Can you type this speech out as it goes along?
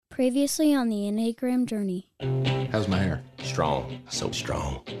Previously on the Enneagram Journey. How's my hair? Strong. So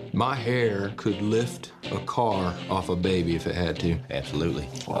strong. My hair could lift a car off a baby if it had to. Absolutely.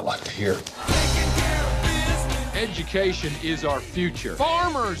 Well, I like to hear. Education is our future.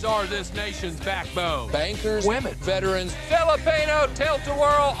 Farmers are this nation's backbone. Bankers, Women, veterans, Filipino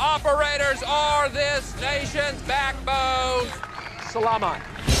tilt-a-whirl operators are this nation's backbone. Salamat.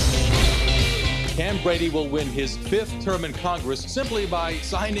 Cam Brady will win his 5th term in Congress simply by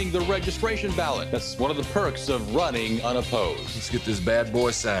signing the registration ballot. That's one of the perks of running unopposed. Let's get this bad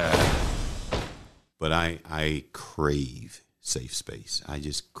boy signed. But I crave safe space. I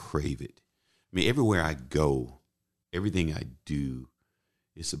just crave it. I mean, everywhere I go, everything I do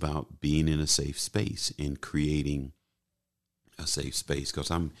is about being in a safe space and creating a safe space, because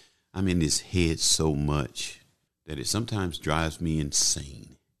I'm in this head so much that it sometimes drives me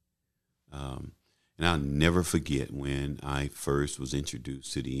insane. And I'll never forget when I first was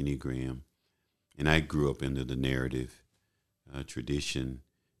introduced to the Enneagram, and I grew up into the narrative tradition,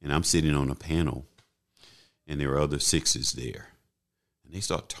 and I'm sitting on a panel, and there were other sixes there, and they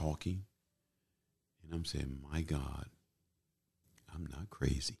start talking, and I'm saying, my God, I'm not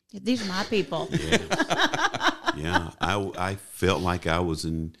crazy. These are my people. Yeah, I felt like I was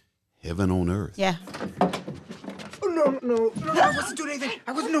in heaven on earth. Yeah. No, I wasn't doing anything.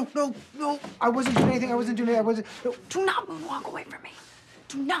 I wasn't doing anything. No. Do not moonwalk away from me.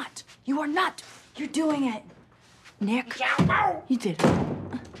 Do not. You are not. You're doing it. Nick. You did it.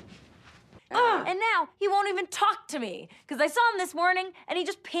 And now he won't even talk to me because I saw him this morning and he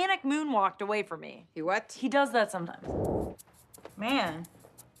just panic moonwalked away from me. He what? He does that sometimes. Man,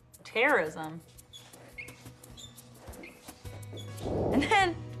 terrorism. And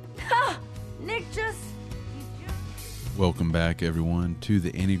then, Nick just... Welcome back, everyone, to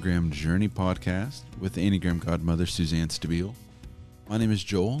the Enneagram Journey podcast with the Enneagram Godmother, Suzanne Stabile. My name is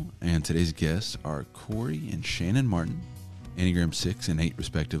Joel, and today's guests are Cory and Shannan Martin, Enneagram 6 and 8,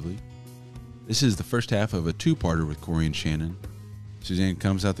 respectively. This is the first half of a two-parter with Cory and Shannan. Suzanne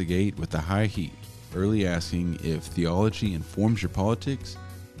comes out the gate with the high heat, early asking if theology informs your politics,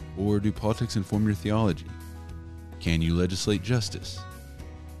 or do politics inform your theology? Can you legislate justice?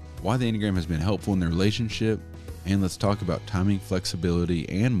 Why the Enneagram has been helpful in their relationship, and let's talk about timing, flexibility,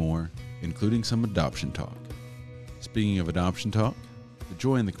 and more, including some adoption talk. Speaking of adoption talk, the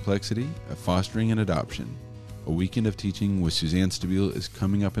joy and the complexity of fostering an adoption. A weekend of teaching with Suzanne Stabile is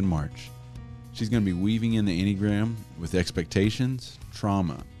coming up in March. She's going to be weaving in the Enneagram with expectations,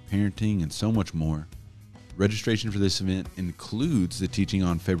 trauma, parenting, and so much more. Registration for this event includes the teaching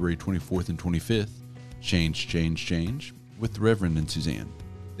on February 24th and 25th, Change, with the Reverend and Suzanne.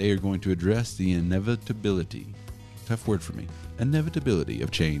 They are going to address the inevitability, tough word for me, inevitability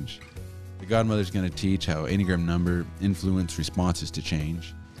of change. The Godmother is going to teach how Enneagram number influence responses to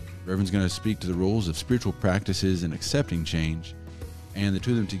change. The Reverend's going to speak to the roles of spiritual practices in accepting change, and the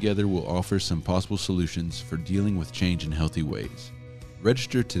two of them together will offer some possible solutions for dealing with change in healthy ways.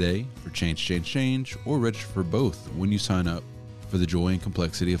 Register today for Change, or register for both when you sign up for the joy and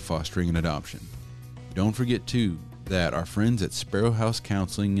complexity of fostering an adoption. Don't forget, too, that our friends at Sparrow House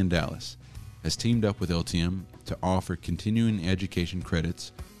Counseling in Dallas has teamed up with LTM to offer continuing education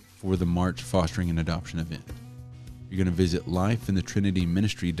credits for the March Fostering and Adoption event. You're going to visit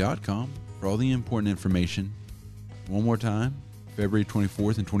lifeinthetrinityministry.com for all the important information. One more time, February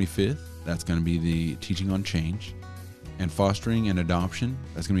 24th and 25th, that's going to be the teaching on change. And fostering and adoption,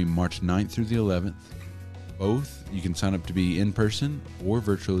 that's going to be March 9th through the 11th. Both, you can sign up to be in person or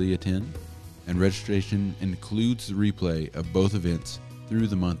virtually attend. And registration includes the replay of both events through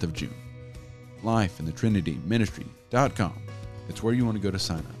the month of June. Lifeinthetrinityministry.com. It's where you want to go to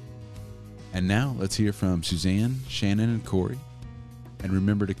sign up. And now let's hear from Suzanne, Shannan, and Cory. And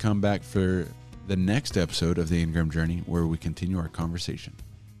remember to come back for the next episode of the Enneagram Journey, where we continue our conversation.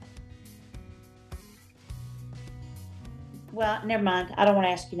 Well, never mind. I don't want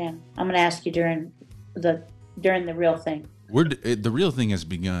to ask you now. I'm going to ask you during the real thing. The real thing has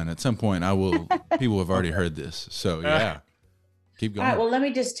begun. At some point, people have already heard this. So, yeah. Keep going. All right, well, let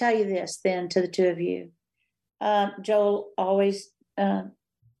me just tell you this then to the two of you. Joel always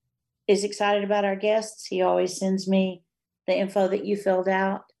is excited about our guests. He always sends me the info that you filled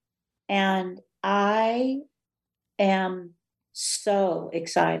out. And I am so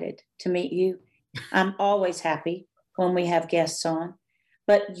excited to meet you. I'm always happy when we have guests on.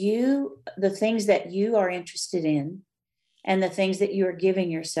 But the things that you are interested in and the things that you are giving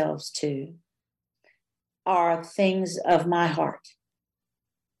yourselves to are things of my heart.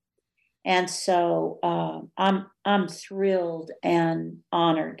 And so I'm thrilled and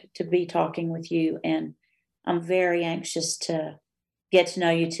honored to be talking with you, and I'm very anxious to get to know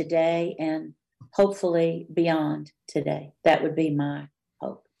you today and hopefully beyond today. That would be my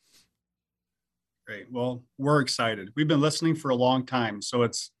hope. Great. Well, we're excited. We've been listening for a long time, so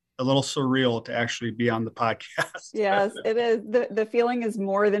it's a little surreal to actually be on the podcast. Yes, it is. The feeling is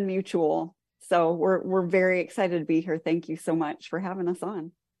more than mutual. So we're very excited to be here. Thank you so much for having us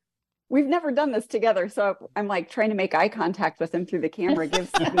on. We've never done this together, so I'm like trying to make eye contact with him through the camera, give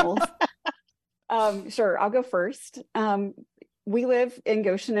signals. Sure, I'll go first. We live in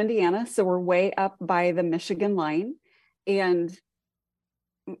Goshen, Indiana, so we're way up by the Michigan line, and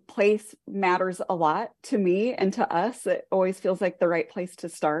place matters a lot to me and to us. It always feels like the right place to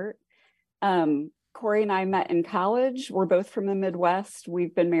start. Cory and I met in college. We're both from the Midwest.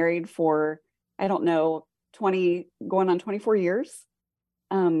 We've been married for, I don't know, 20, going on 24 years.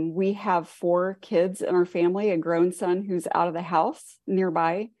 We have 4 kids in our family, a grown son who's out of the house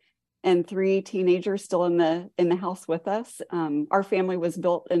nearby, and 3 teenagers still in the house with us. Our family was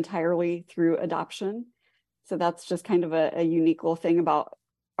built entirely through adoption. So that's just kind of a unique little thing about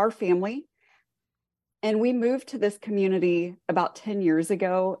our family. And we moved to this community about 10 years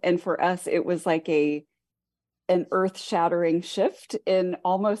ago. And for us, it was like an earth-shattering shift in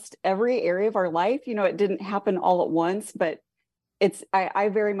almost every area of our life. You know, it didn't happen all at once, but I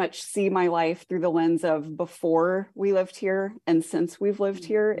very much see my life through the lens of before we lived here and since we've lived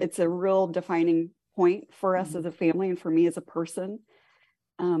here. It's a real defining point for us as a family and for me as a person.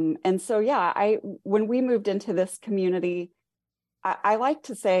 And so, yeah, when we moved into this community, I like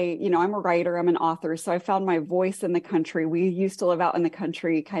to say, you know, I'm a writer, I'm an author, so I found my voice in the country. We used to live out in the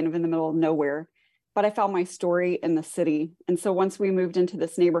country, kind of in the middle of nowhere, but I found my story in the city. And so once we moved into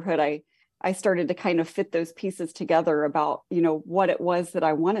this neighborhood, I started to kind of fit those pieces together about, you know, what it was that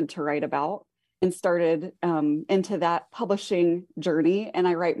I wanted to write about, and started into that publishing journey. And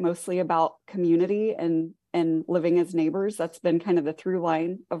I write mostly about community and living as neighbors. That's been kind of the through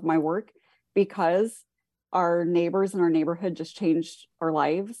line of my work, because our neighbors in our neighborhood just changed our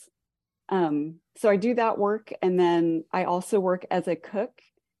lives. So I do that work. And then I also work as a cook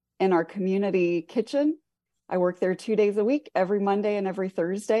in our community kitchen. I work there 2 days a week, every Monday and every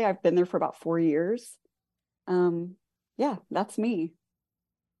Thursday. I've been there for about 4 years. Yeah, that's me.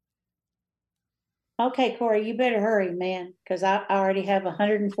 Okay, Cory, you better hurry, man, because I already have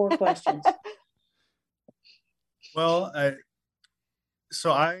 104 questions. Well,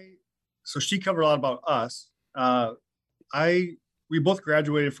 so she covered a lot about us. We both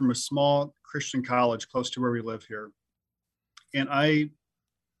graduated from a small Christian college close to where we live here. And I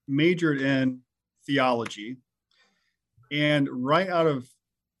majored in theology. And right out of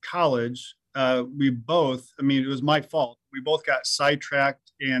college, it was my fault. We both got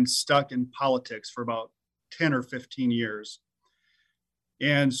sidetracked and stuck in politics for about 10 or 15 years.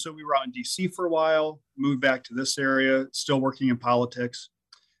 And so we were out in DC for a while, moved back to this area, still working in politics.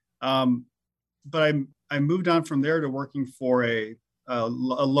 But I moved on from there to working for a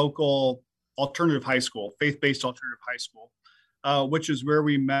local alternative high school, faith-based alternative high school, which is where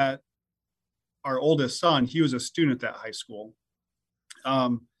we met our oldest son. He was a student at that high school.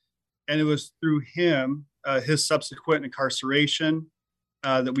 And it was through him, his subsequent incarceration,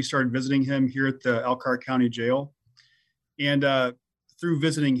 that we started visiting him here at the Elkhart County Jail. And through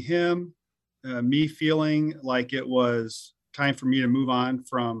visiting him, me feeling like it was time for me to move on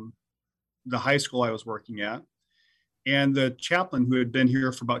from the high school I was working at, and the chaplain who had been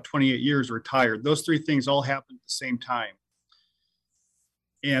here for about 28 years retired. Those 3 things all happened at the same time.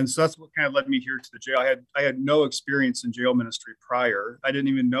 And so that's what kind of led me here to the jail. I had no experience in jail ministry prior. I didn't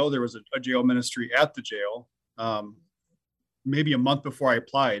even know there was a jail ministry at the jail. Maybe a month before I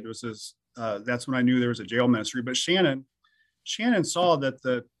applied, that's when I knew there was a jail ministry. But Shannan saw that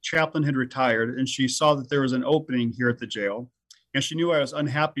the chaplain had retired, and she saw that there was an opening here at the jail. And she knew I was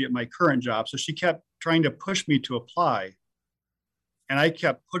unhappy at my current job. So she kept trying to push me to apply. And I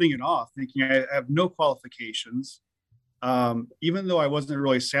kept putting it off, thinking I have no qualifications. Even though I wasn't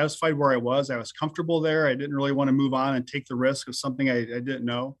really satisfied where I was comfortable there. I didn't really want to move on and take the risk of something I didn't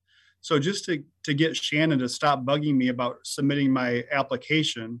know. So just to get Shannan to stop bugging me about submitting my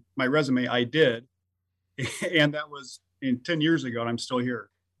application, my resume, I did. And that was 10 years ago, and I'm still here.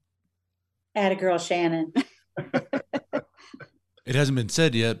 Atta girl, Shannan. It hasn't been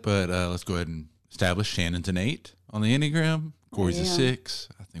said yet, but let's go ahead and establish Shannon's an 8 on the Enneagram. Cory's a 6.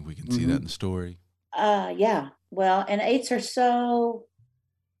 I think we can see that in the story. Yeah. Well, and 8s are so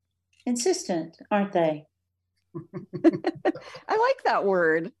insistent, aren't they? I like that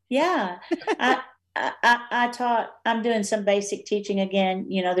word. Yeah. I'm doing some basic teaching again.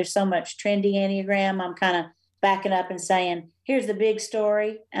 You know, there's so much trendy Enneagram. I'm kind of backing up and saying, here's the big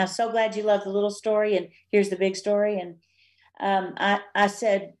story. I'm so glad you love the little story, and here's the big story. And I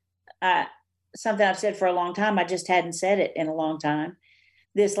said something I've said for a long time. I just hadn't said it in a long time.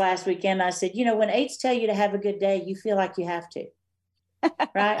 This last weekend, I said, when 8s tell you to have a good day, you feel like you have to.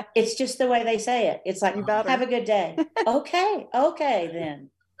 Right? It's just the way they say it. It's like, have a good day. Okay, then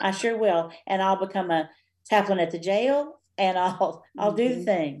I sure will. And I'll become a chaplain at the jail, and I'll do the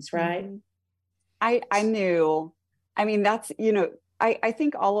things, right? I knew. I mean, that's, I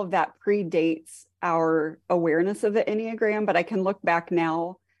think all of that predates our awareness of the Enneagram, but I can look back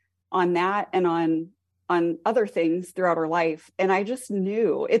now on that and on other things throughout our life. And I just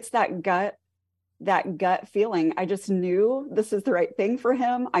knew it's that gut feeling. I just knew this is the right thing for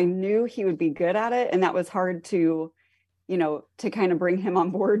him. I knew he would be good at it. And that was hard to kind of bring him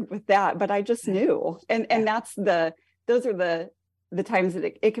on board with that. But I just knew. And those are the times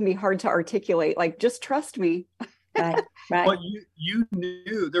that it can be hard to articulate, like, just trust me. Right. But you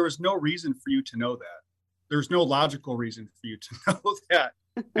knew there was no reason for you to know that. There's no logical reason for you to know that.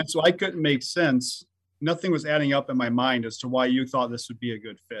 And so I couldn't make sense. Nothing was adding up in my mind as to why you thought this would be a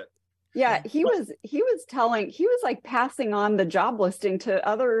good fit. Yeah, he was like passing on the job listing to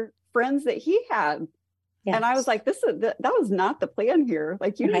other friends that he had. Yes. And I was like, that was not the plan here.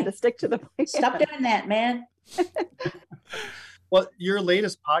 Like, you need to stick to the plan. Stop doing that, man. Well, your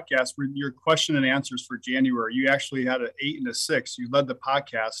latest podcast, your question and answers for January, you actually had an 8 and a 6. You led the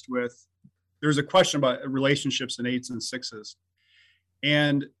podcast with, there's a question about relationships in 8s and 6s.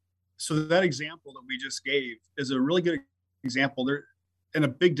 And so that example that we just gave is a really good example there, and a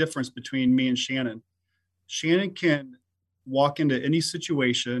big difference between me and Shannan. Shannan can walk into any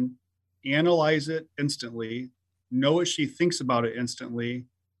situation, analyze it instantly, know what she thinks about it instantly,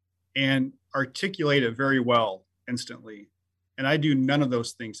 and articulate it very well instantly. And I do none of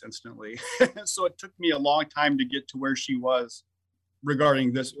those things instantly. So it took me a long time to get to where she was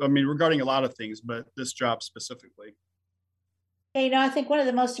regarding this. I mean, regarding a lot of things, but this job specifically. I think one of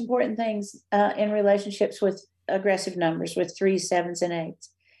the most important things in relationships with aggressive numbers, with 3s, 7s, and 8s,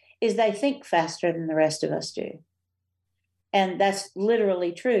 is they think faster than the rest of us do. And that's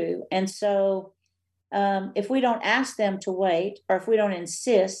literally true. And so if we don't ask them to wait, or if we don't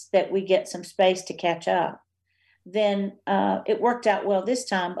insist that we get some space to catch up, then it worked out well this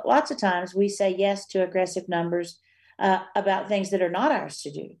time. But lots of times we say yes to aggressive numbers about things that are not ours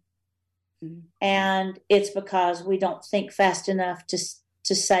to do. Mm-hmm. And it's because we don't think fast enough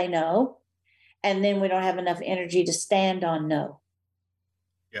to say no. And then we don't have enough energy to stand on no.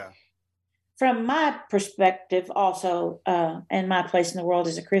 Yeah. From my perspective also, and my place in the world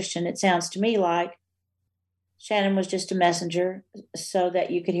as a Christian, it sounds to me like Shannan was just a messenger so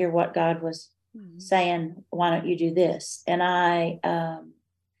that you could hear what God was saying. Why don't you do this? And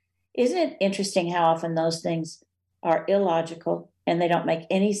isn't it interesting how often those things are illogical and they don't make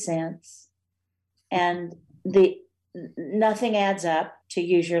any sense? And nothing adds up, to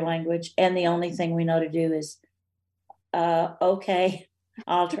use your language. And the only thing we know to do is, okay,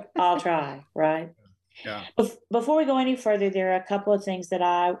 I'll try. Right. Yeah. Before we go any further, there are a couple of things that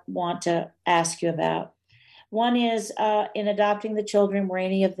I want to ask you about. One is, in adopting the children, were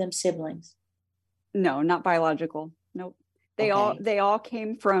any of them siblings? No, not biological. Nope. They all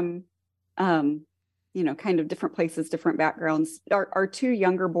came from, kind of different places, different backgrounds. Our 2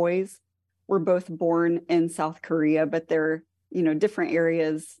 younger boys were both born in South Korea, but they're, different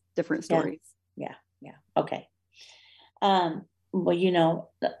areas, different stories. Yeah. Okay.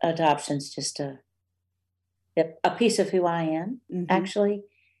 Well, adoption's just a piece of who I am, actually.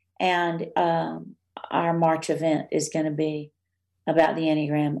 And our March event is going to be about the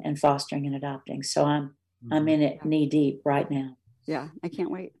Enneagram and fostering and adopting. So I'm in it knee deep right now. Yeah, I can't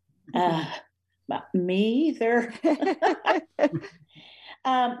wait. Me either.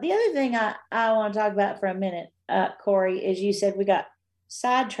 The other thing I want to talk about for a minute, Cory, is you said we got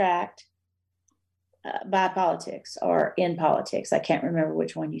sidetracked by politics or in politics. I can't remember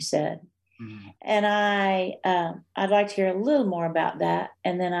which one you said. Mm-hmm. And I'd like to hear a little more about that.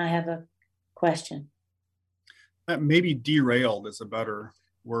 And then I have a question. Maybe derailed is a better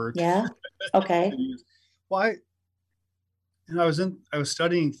word. Yeah. Okay. Well, I was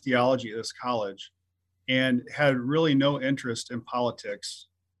studying theology at this college and had really no interest in politics.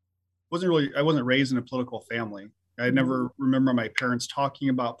 I wasn't raised in a political family. I never remember my parents talking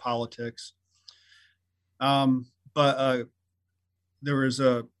about politics. But there was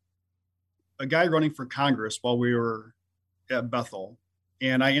a guy running for Congress while we were at Bethel,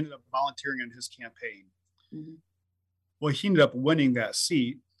 and I ended up volunteering in his campaign. Mm-hmm. Well, he ended up winning that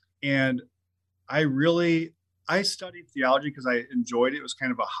seat, and I studied theology because I enjoyed it. It was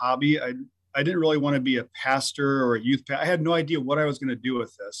kind of a hobby. I didn't really want to be a pastor or a youth pastor. I had no idea what I was going to do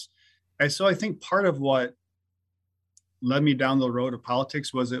with this. And so I think part of what led me down the road of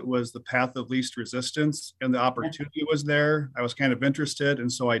politics was it was the path of least resistance, and the opportunity was there. I was kind of interested,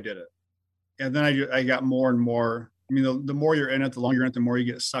 and so I did it. And then I got more and more. I mean, the more you're in it, the longer you're in it, the more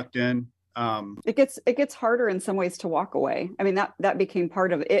you get sucked in. It gets harder in some ways to walk away. I mean, that became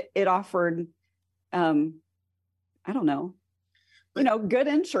part of it. It offered, I don't know, good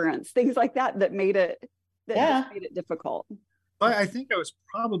insurance, things like that made it just made it difficult. But I think I was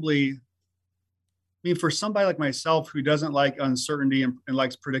probably, for somebody like myself who doesn't like uncertainty and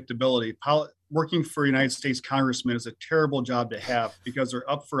likes predictability, working for a United States congressman is a terrible job to have because they're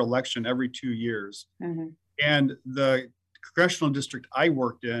up for election every 2 years. Mm-hmm. And the congressional district I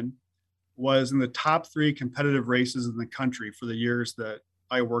worked in was in the top 3 competitive races in the country for the years that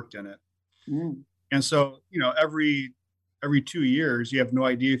I worked in it. Mm. And so, every 2 years, you have no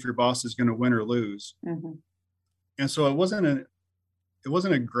idea if your boss is going to win or lose. Mm-hmm. And so it wasn't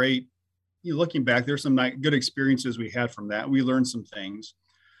a great, looking back, there's some good experiences we had from that. We learned some things.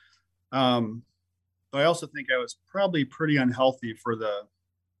 But I also think I was probably pretty unhealthy for the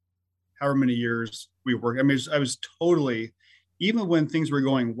however many years we worked. I mean, I was totally, even when things were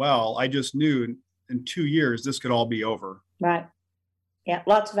going well, I just knew in 2 years, this could all be over. Right. Yeah.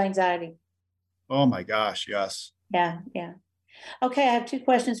 Lots of anxiety. Oh my gosh. Yes. Yeah. Yeah. Okay. I have 2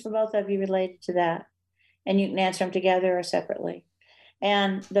 questions for both of you related to that, and you can answer them together or separately.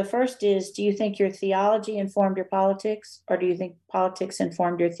 And the first is, do you think your theology informed your politics, or do you think politics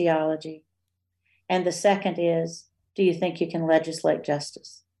informed your theology? And the second is, do you think you can legislate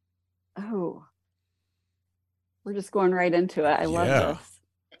justice? Oh, we're just going right into it. I love this.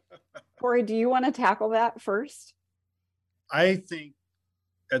 Cory, do you want to tackle that first? I think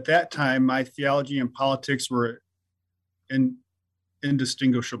at that time, my theology and politics were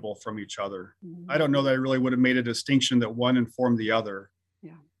indistinguishable from each other. Mm-hmm. I don't know that I really would have made a distinction that one informed the other.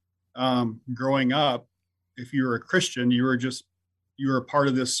 Yeah. Growing up, if you were a Christian, you were a part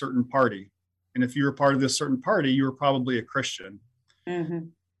of this certain party. And if you were part of this certain party, you were probably a Christian. Mm-hmm.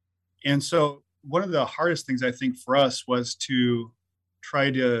 And so one of the hardest things I think for us was to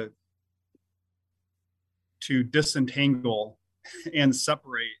try to disentangle and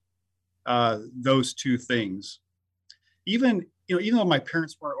separate those 2 things. Even though my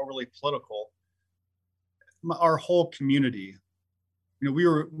parents weren't overly political, our whole community, we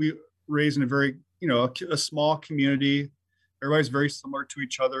were raised in a very, a small community. Everybody's very similar to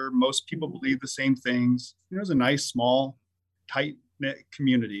each other. Most people believe the same things. It was a nice, small, tight-knit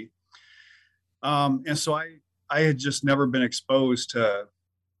community. And so I had just never been exposed to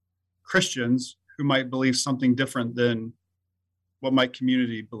Christians who might believe something different than what my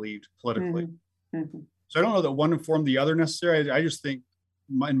community believed politically. Mm-hmm. Mm-hmm. So I don't know that one informed the other necessarily. I just think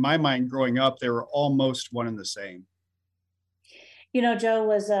in my mind growing up, they were almost one and the same. Joe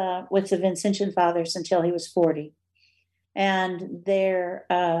was with the Vincentian Fathers until he was 40. And their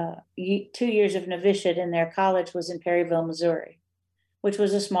 2 years of novitiate in their college was in Perryville, Missouri, which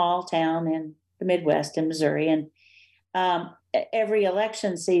was a small town in the Midwest in Missouri. And every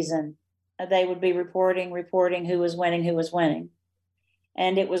election season, they would be reporting who was winning.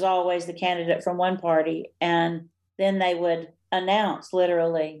 And it was always the candidate from one party. And then they would announce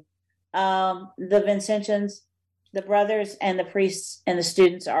literally, the Vincentians, the brothers and the priests and the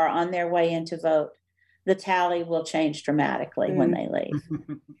students are on their way in to vote. The tally will change dramatically when they leave.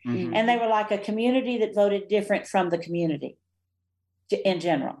 Mm-hmm. And they were like a community that voted different from the community in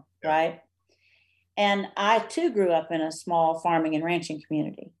general, right? And I too grew up in a small farming and ranching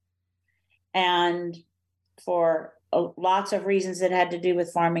community. And for lots of reasons that had to do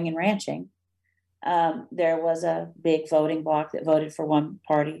with farming and ranching, there was a big voting bloc that voted for one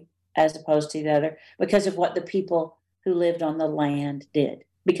party as opposed to the other because of what the people who lived on the land did,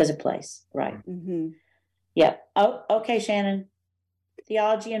 because of place, right? Mm-hmm. Yep. Oh, okay, Shannan.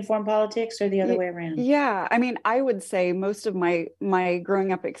 Theology informed politics or the other way around? Yeah, I mean, I would say most of my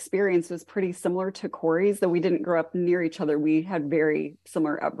growing up experience was pretty similar to Cory's, though we didn't grow up near each other. We had very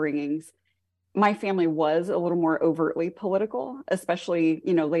similar upbringings. My family was a little more overtly political, especially,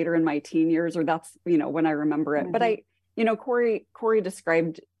 later in my teen years, or that's, when I remember it. Mm-hmm. But Cory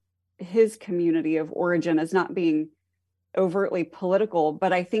described his community of origin as not being overtly political,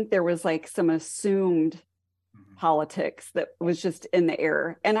 but I think there was like some assumed politics that was just in the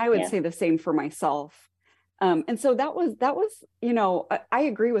air. And I would say the same for myself. And so that was, I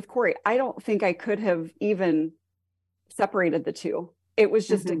agree with Cory. I don't think I could have even separated the 2. It was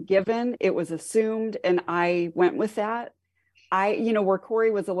just a given. It was assumed. And I went with that. Where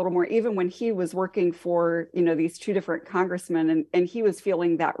Cory was a little more, even when he was working for, these 2 different congressmen and he was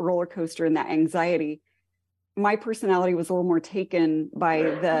feeling that roller coaster and that anxiety, my personality was a little more taken by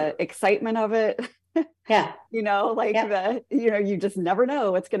the excitement of it Yeah. You know, like you just never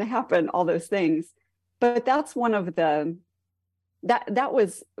know what's going to happen, all those things. But that's one of the, that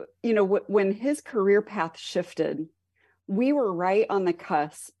was, when his career path shifted, we were right on the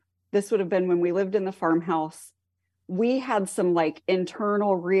cusp. This would have been when we lived in the farmhouse. We had some like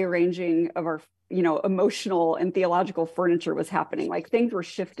internal rearranging of our, emotional and theological furniture was happening. Like things were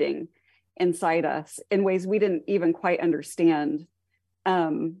shifting inside us in ways we didn't even quite understand.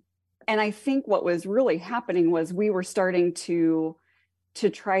 And I think what was really happening was we were starting to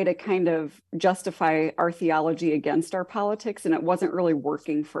try to kind of justify our theology against our politics, and it wasn't really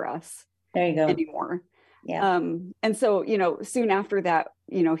working for us anymore. Yeah. And so, soon after that,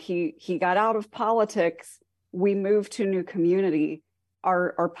 he got out of politics. We moved to a new community.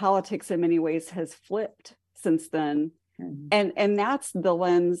 Our politics in many ways has flipped since then. Mm-hmm. And that's the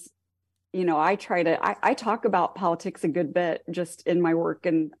lens, I talk about politics a good bit just in my work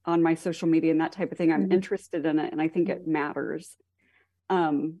and on my social media and that type of thing. I'm interested in it, and I think it matters.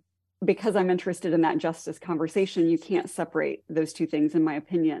 Because I'm interested in that justice conversation, you can't separate those two things, in my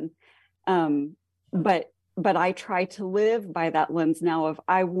opinion. But I try to live by that lens now of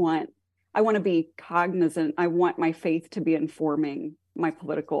I want to be cognizant. I want my faith to be informing my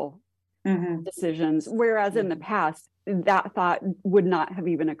political decisions. Whereas in the past, that thought would not have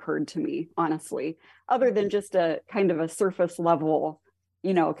even occurred to me, honestly, other than just a kind of a surface level,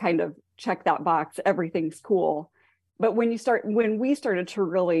 kind of check that box, everything's cool. But when we started to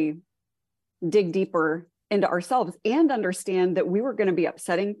really dig deeper into ourselves and understand that we were going to be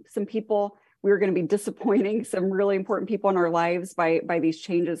upsetting some people, we were going to be disappointing some really important people in our lives by these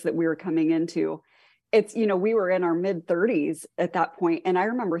changes that we were coming into. It's, we were in our mid 30s at that point. And I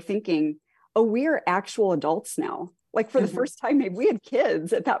remember thinking, oh, we are actual adults now. Like for the first time, maybe we had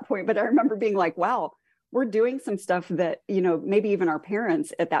kids at that point, but I remember being like, wow, we're doing some stuff that, maybe even our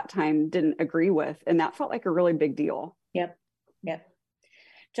parents at that time didn't agree with. And that felt like a really big deal. Yep.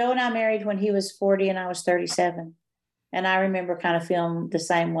 Joe and I married when he was 40 and I was 37. And I remember kind of feeling the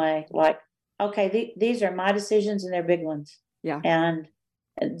same way, like, okay, these are my decisions and they're big ones. Yeah. And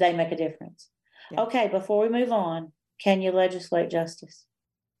they make a difference. Yeah. Okay, before we move on, can you legislate justice?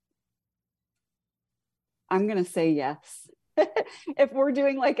 I'm going to say yes. If we're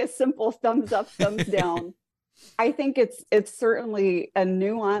doing like a simple thumbs up, thumbs down, I think it's certainly a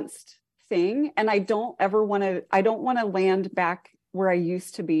nuanced thing. And I don't want to land back where I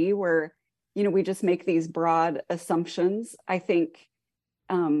used to be, where, we just make these broad assumptions. I think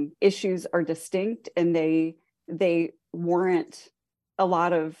issues are distinct and they warrant a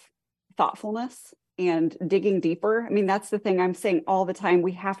lot of thoughtfulness and digging deeper. I mean, that's the thing I'm saying all the time.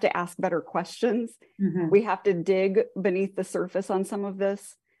 We have to ask better questions. Mm-hmm. We have to dig beneath the surface on some of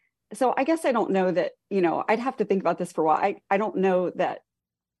this. So I guess I don't know that, I'd have to think about this for a while. I don't know that,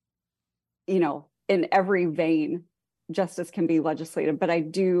 in every vein, justice can be legislated, but I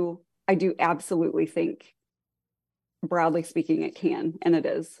do absolutely think, broadly speaking, it can, and it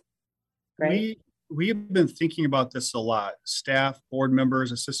is. Right. We've been thinking about this a lot. Staff, board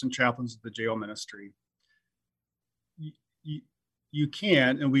members, assistant chaplains of the jail ministry. You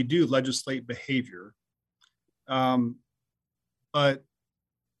can, and we do legislate behavior. But,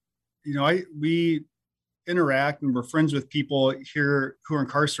 we interact and we're friends with people here who are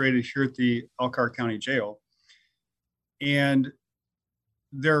incarcerated here at the Elkhart County Jail. And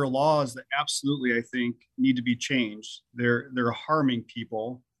there are laws that absolutely, I think, need to be changed. They're harming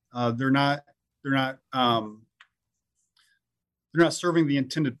people. They're not serving the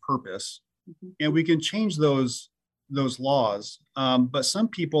intended purpose. Mm-hmm. And we can change those laws. But some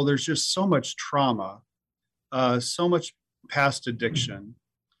people, there's just so much trauma, so much past addiction.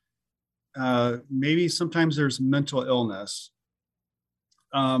 Maybe sometimes there's mental illness.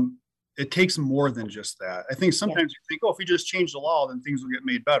 It takes more than just that. I think sometimes you think, if we just change the law, then things will get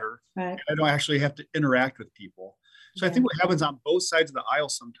made better. Right. I don't actually have to interact with people. So I think what happens on both sides of the aisle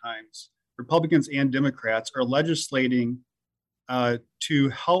sometimes, Republicans and Democrats are legislating to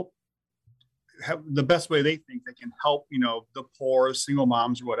help have the best way they think they can help, the poor, single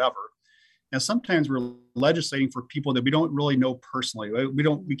moms or whatever. And sometimes we're legislating for people that we don't really know personally.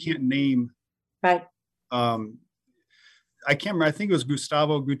 We can't name. Right. I can't remember. I think it was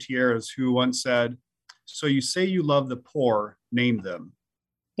Gustavo Gutierrez who once said, "So you say you love the poor, name them."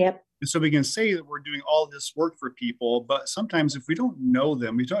 Yep. And so we can say that we're doing all this work for people, but sometimes if we don't know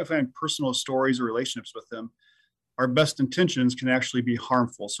them, we don't find personal stories or relationships with them, our best intentions can actually be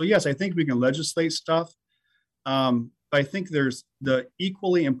harmful. So yes, I think we can legislate stuff. But I think there's the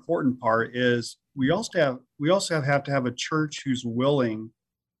equally important part is we also have to have a church who's willing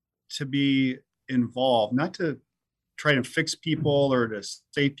to be involved, not to try to fix people or to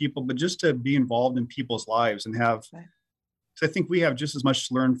save people, but just to be involved in people's lives and have, so I think we have just as much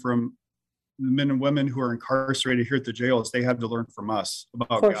to learn from the men and women who are incarcerated here at the jail as they have to learn from us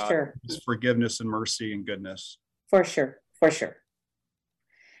about For God, sure. His forgiveness and mercy and goodness. For sure. For sure.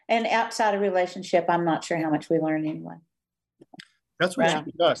 And outside of relationship, I'm not sure how much we learn anyway. That's what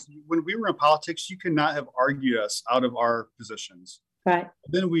changed us. When we were in politics, you could not have argued us out of our positions. Right.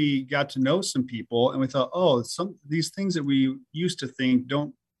 Then we got to know some people and we thought, oh, some these things that we used to think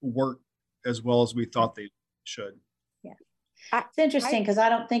don't work as well as we thought they should. Yeah. It's interesting because I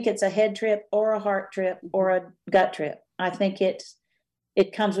don't think it's a head trip or a heart trip or a gut trip. I think it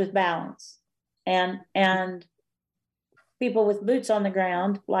comes with balance. And people with boots on the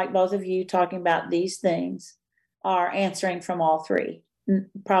ground, like both of you talking about these things, are answering from all three.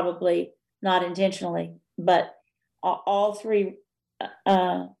 Probably not intentionally, but all three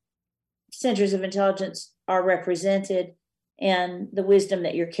centers of intelligence are represented in the wisdom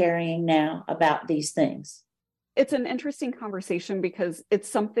that you're carrying now about these things. It's an interesting conversation because it's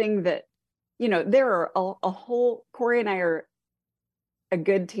something that, there are a whole, Cory and I are a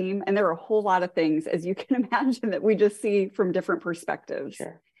good team, and there are a whole lot of things, as you can imagine, that we just see from different perspectives.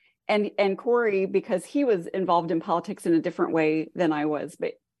 Sure. And Cory, because he was involved in politics in a different way than I was,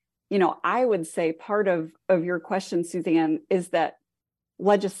 but I would say part of your question, Suzanne, is that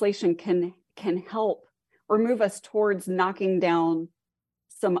legislation can help or move us towards knocking down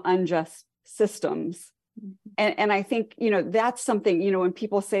some unjust systems. And I think, that's something, when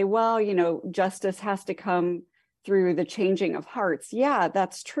people say, well, justice has to come through the changing of hearts. Yeah,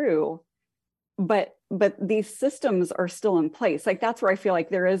 that's true. But these systems are still in place. Like, that's where I feel like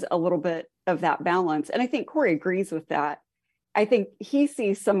there is a little bit of that balance. And I think Cory agrees with that. I think he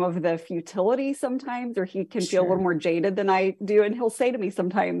sees some of the futility sometimes, or he can feel a little more jaded than I do. And he'll say to me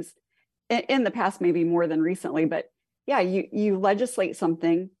sometimes, in the past, maybe more than recently, but yeah, you legislate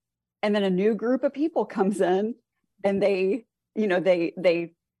something and then a new group of people comes in and they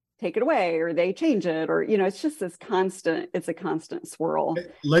take it away or they change it, or, it's just it's a constant swirl.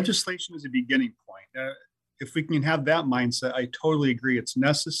 Legislation is a beginning point. If we can have that mindset, I totally agree. It's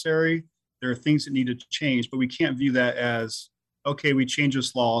necessary. There are things that need to change, but we can't view that as, okay, we change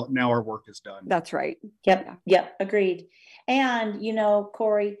this law, now our work is done. That's right. Yep. Agreed. And,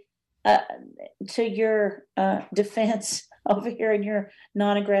 Cory, to your defense over here in your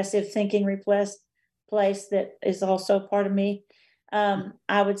non-aggressive thinking place that is also part of me,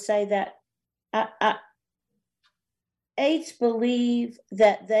 I would say that eights believe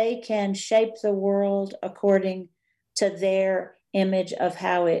that they can shape the world according to their image of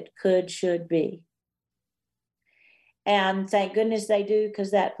how it should be. And thank goodness they do,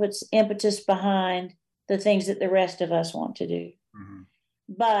 because that puts impetus behind the things that the rest of us want to do. Mm-hmm.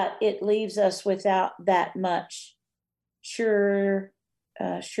 But it leaves us without that much surety.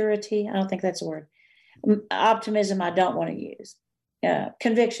 I don't think that's a word. Optimism, I don't want to use.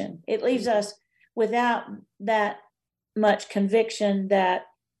 Conviction. It leaves us without that much conviction that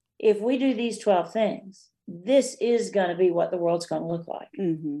if we do these 12 things, this is going to be what the world's going to look like.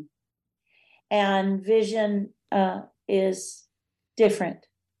 Mm-hmm. And vision is different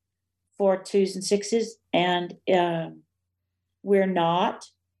for 2s and 6s. And we're not,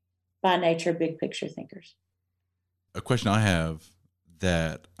 by nature, big picture thinkers. A question I have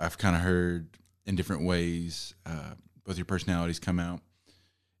that I've kind of heard in different ways, both your personalities come out,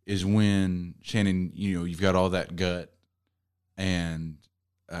 is when, Shannan, you've got all that gut, and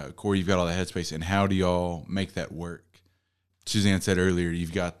Cory, you've got all the headspace, and how do y'all make that work? Suzanne said earlier,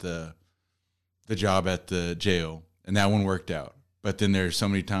 you've got the job at the jail, and that one worked out. But then there's so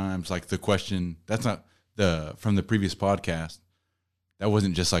many times, like the question, that's not from the previous podcast, that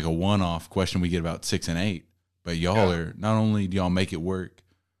wasn't just like a one-off question we get about 6 and 8, but y'all are, not only do y'all make it work,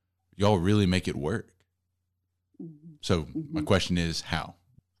 y'all really make it work. So my question is, how?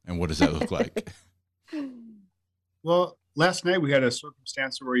 And what does that look like? Well, last night we had a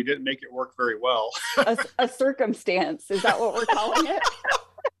circumstance where he didn't make it work very well. a circumstance. Is that what we're calling it?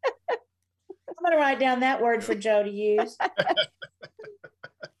 I'm going to write down that word for Joe to use.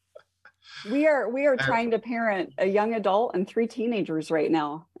 We are trying to parent a young adult and 3 teenagers right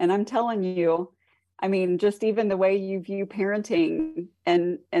now. And I'm telling you, I mean, just even the way you view parenting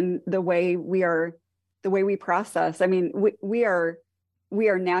and the way we process. I mean, we are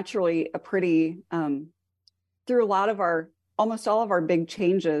naturally a pretty, through almost all of our big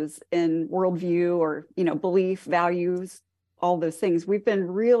changes in worldview or, belief, values, all those things, we've been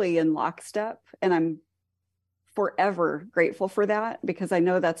really in lockstep. And I'm forever grateful for that, because I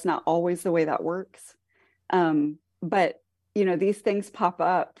know that's not always the way that works. But, these things pop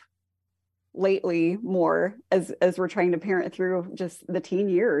up lately more as we're trying to parent through just the teen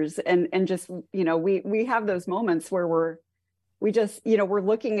years, and just, we have those moments where we just, we're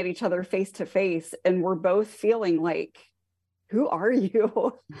looking at each other face to face, and we're both feeling like, who are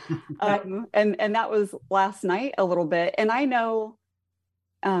you? And that was last night a little bit. And I know,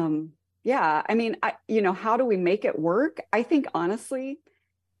 yeah, I mean, how do we make it work? I think honestly,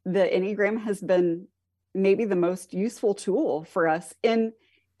 the Enneagram has been maybe the most useful tool for us in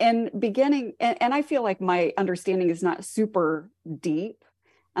beginning. And I feel like my understanding is not super deep,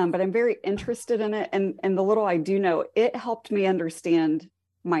 but I'm very interested in it. And the little I do know, it helped me understand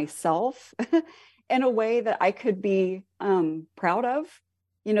myself in a way that I could be proud of.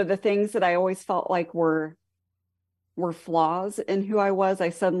 The things that I always felt like were flaws in who I was, I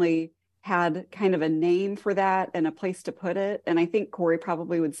suddenly had kind of a name for that and a place to put it. And I think Cory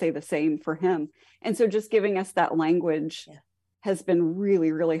probably would say the same for him. And so just giving us that language has been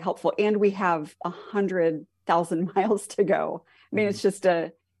really, really helpful. And we have 100,000 miles to go. I mean, it's just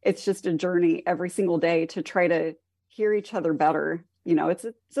a journey every single day to try to hear each other better.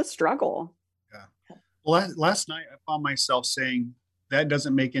 It's a struggle. Yeah. Well, last night I found myself saying, that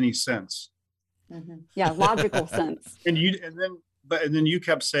doesn't make any sense. Mm-hmm. Yeah, logical sense. And then you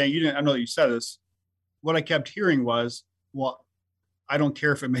kept saying, you didn't, I know that you said this. What I kept hearing was, well, I don't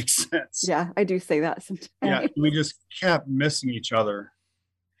care if it makes sense. Yeah, I do say that sometimes. Yeah, we just kept missing each other.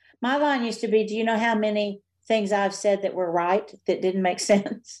 My line used to be, do you know how many things I've said that were right that didn't make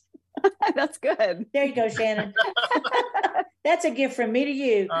sense? That's good. There you go, Shannan. That's a gift from me to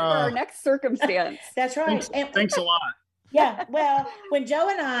you. For our next circumstance. That's right. Thanks a lot. Yeah. Well, when Joe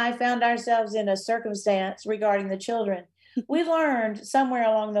and I found ourselves in a circumstance regarding the children, we learned somewhere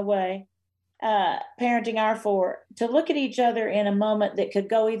along the way, parenting our four, to look at each other in a moment that could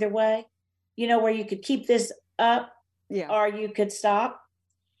go either way, where you could keep this up or you could stop.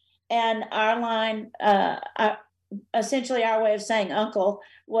 And our line, essentially our way of saying uncle,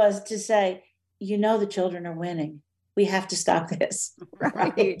 was to say, the children are winning. We have to stop this.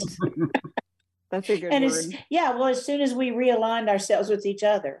 Right. That's a good word. As soon as we realigned ourselves with each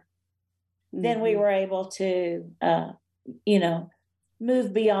other, then we were able to,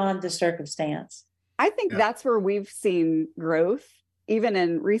 move beyond the circumstance. I think that's where we've seen growth, even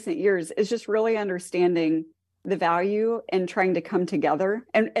in recent years, is just really understanding the value and trying to come together.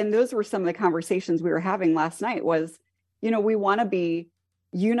 And those were some of the conversations we were having last night was, we want to be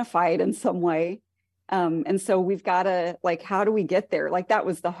unified in some way. And so we've got to, how do we get there? That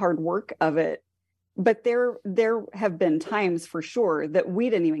was the hard work of it. But there have been times for sure that we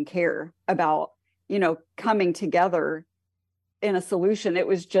didn't even care about, coming together in a solution. It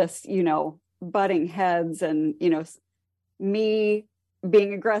was just, butting heads and, me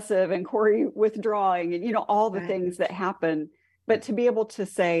being aggressive and Cory withdrawing and, all the things that happen. But to be able to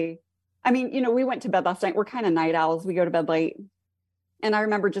say, we went to bed last night. We're kind of night owls. We go to bed late. And I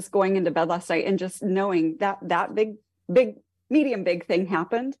remember just going into bed last night and just knowing that medium big thing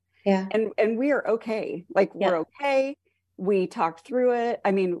happened. Yeah. And we are okay. We're okay. We talked through it.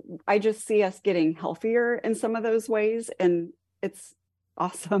 I just see us getting healthier in some of those ways. And it's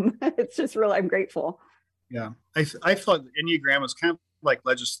awesome. It's just really, I'm grateful. Yeah. I thought the Enneagram was kind of like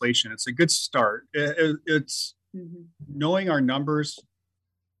legislation. It's a good start. It's knowing our numbers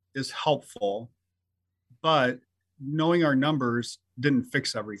is helpful, but knowing our numbers didn't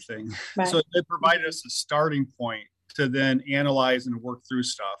fix everything. Right. So it provided us a starting point to then analyze and work through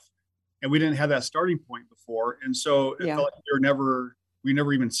stuff. And we didn't have that starting point before. And so it felt like we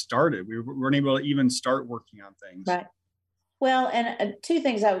never even started. We weren't able to even start working on things. Right. Well, and two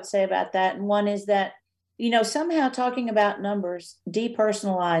things I would say about that. And one is that, somehow talking about numbers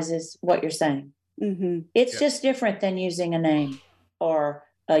depersonalizes what you're saying. Mm-hmm. It's just different than using a name or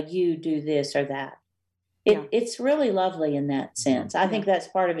you do this or that. It's really lovely in that sense. I think that's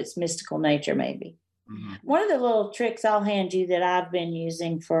part of its mystical nature, maybe. Mm-hmm. One of the little tricks I'll hand you that I've been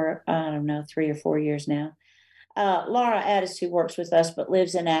using for, 3 or 4 years now. Laura Addis, who works with us but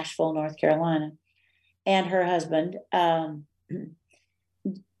lives in Asheville, North Carolina, and her husband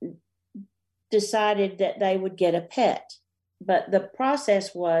decided that they would get a pet. But the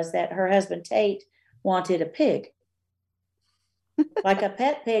process was that her husband, Tate, wanted a pig. Like a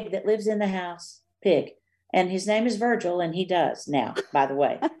pet pig that lives in the house, pig. And his name is Virgil, and he does now, by the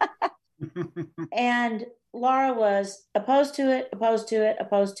way. And Laura was opposed to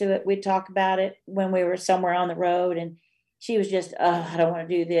it. We'd talk about it when we were somewhere on the road, and she was just, I don't want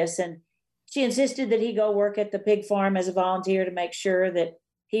to do this. And she insisted that he go work at the pig farm as a volunteer to make sure that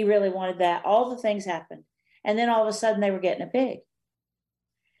he really wanted that. All the things happened. And then all of a sudden they were getting a pig.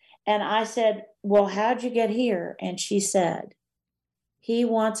 And I said, well, how'd you get here? And she said, He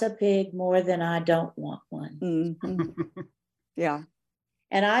wants a pig more than I don't want one. Mm-hmm. Yeah.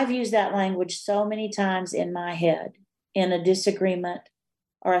 And I've used that language so many times in my head in a disagreement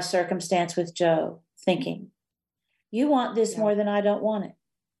or a circumstance with Joe, thinking, you want this more than I don't want it.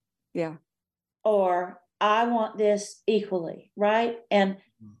 Yeah. Or I want this equally, right? And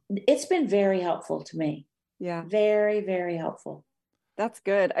it's been very helpful to me. Yeah. Very, very helpful. That's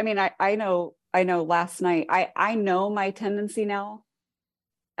good. I mean, I know last night, I know my tendency now.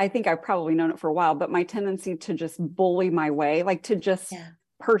 I think I've probably known it for a while, but my tendency to just bully my way, like to just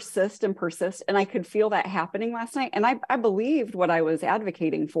persist and persist. And I could feel that happening last night. And I believed what I was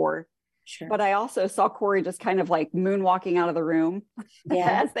advocating for. Sure. But I also saw Cory just kind of like moonwalking out of the room,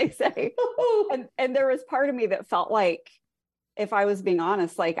 as they say. and there was part of me that felt like, if I was being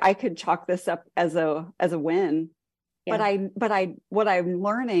honest, like I could chalk this up as a win. Yeah. But what I'm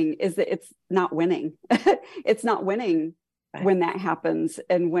learning is that it's not winning. It's not winning when that happens.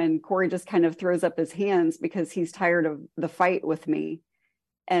 And when Cory just kind of throws up his hands because he's tired of the fight with me.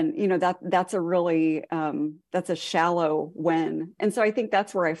 And, you know, that's a really, that's a shallow win. And so I think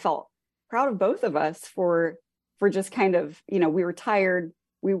that's where I felt proud of both of us for just kind of, you know, we were tired.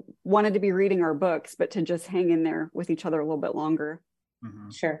 We wanted to be reading our books, but to just hang in there with each other a little bit longer. Mm-hmm.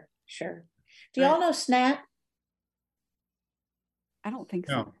 Sure. Do y'all know SNAP? I don't think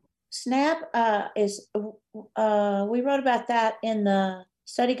so. SNAP is, we wrote about that in the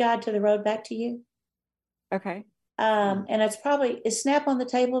study guide to the road back to you. Okay. And it's probably, is SNAP on the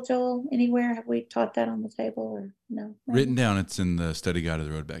table, Joel? Anywhere? Have we taught that on the table or no? Maybe? Written down, it's in the study guide of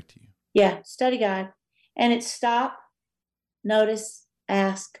the road back to you. Yeah, study guide. And it's stop, notice,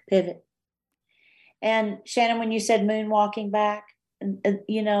 ask, pivot. And Shannan, when you said moonwalking back,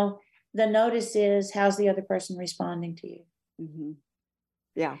 you know, the notice is, how's the other person responding to you? Mm-hmm.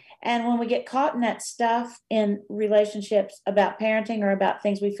 Yeah. And when we get caught in that stuff in relationships about parenting or about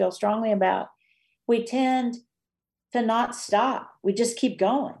things we feel strongly about, we tend to not stop. We just keep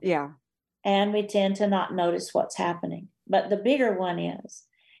going. Yeah. And we tend to not notice what's happening. But the bigger one is,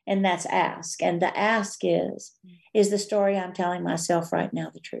 and that's ask. And the ask is the story I'm telling myself right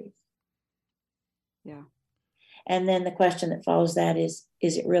now the truth? Yeah. And then the question that follows that is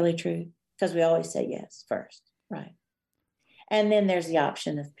it really true? Because we always say yes first, right? And then there's the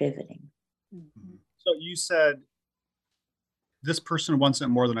option of pivoting. Mm-hmm. So you said, this person wants it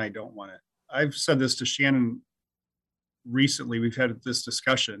more than I don't want it. I've said this to Shannan recently. We've had this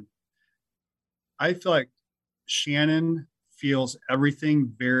discussion. I feel like Shannan feels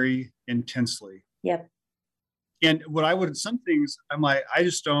everything very intensely. Yep. And what I would, some things, I'm like, I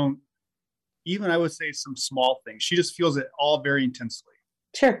just don't, even I would say some small things. She just feels it all very intensely.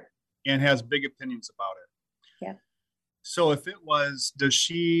 Sure. And has big opinions about it. Yeah. So if it was, does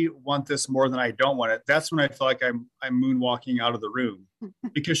she want this more than I don't want it? That's when I feel like I'm moonwalking out of the room,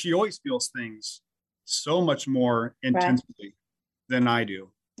 because she always feels things so much more intensely than I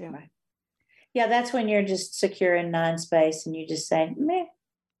do. Yeah. Right. Yeah, that's when you're just secure in non-space and you just say, meh,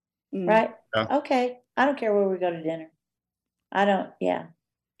 right? Yeah. Okay, I don't care where we go to dinner. I don't,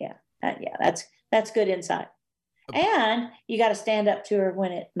 that's good insight. And you got to stand up to her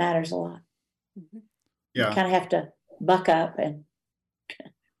when it matters a lot. Yeah. You kind of have to buck up and,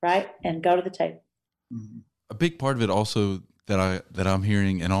 right, and go to the table. Mm-hmm. A big part of it also that I'm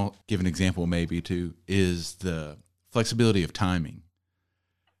hearing, and I'll give an example maybe too, is the flexibility of timing.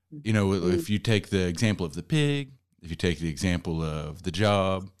 You know, if you take the example of the pig, if you take the example of the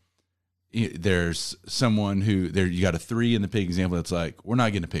job, there's someone who you got a 3 in the pig example that's like, we're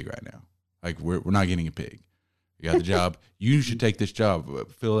not getting a pig right now. Like we're not getting a pig. You got the job. You should take this job,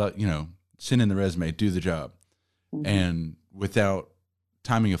 fill out, send in the resume, do the job. Mm-hmm. And without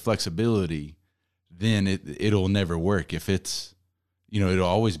timing of flexibility, then it'll never work. If it's, it'll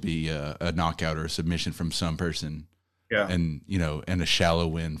always be a knockout or a submission from some person. Yeah. And, and a shallow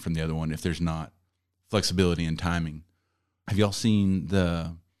win from the other one if there's not flexibility and timing. Have y'all seen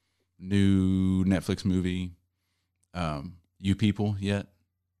the new Netflix movie, You People, yet?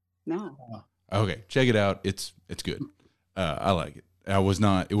 No. Okay, check it out. It's good. I like it. It was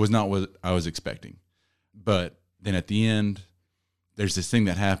not what I was expecting. But then at the end, there's this thing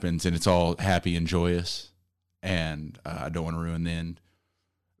that happens and it's all happy and joyous. And I don't want to ruin the end.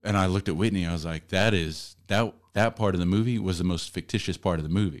 And I looked at Whitney. I was like, that part of the movie was the most fictitious part of the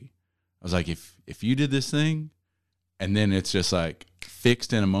movie. I was like, if you did this thing and then it's just like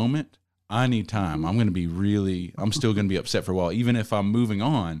fixed in a moment, I need time. I'm still going to be upset for a while. Even if I'm moving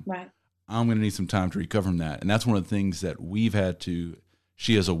on, right. I'm going to need some time to recover from that. And that's one of the things that we've had to,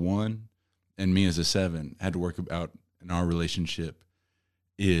 she as a 1 and me as a 7 had to work about in our relationship,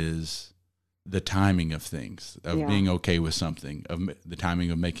 is the timing of things, of being okay with something, of the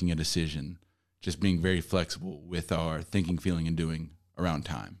timing of making a decision, just being very flexible with our thinking, feeling, and doing around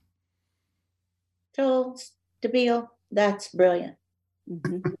time. Joel, DeBeal, that's brilliant.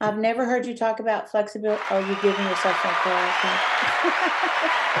 I've never heard you talk about flexibility. Oh, you're giving yourself some credit.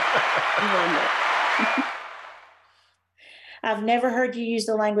 I've never heard you use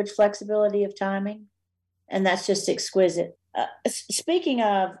the language flexibility of timing, and that's just exquisite. Speaking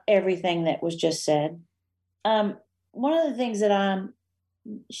of everything that was just said, one of the things that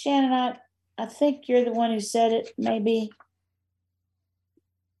Shannon, I think you're the one who said it, maybe.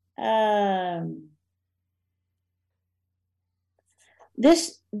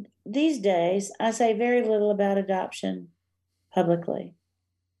 These days, I say very little about adoption publicly.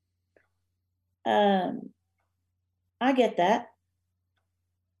 I get that,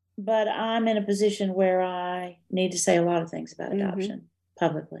 but I'm in a position where I need to say a lot of things about adoption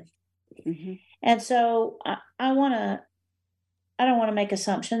publicly, and so I don't want to make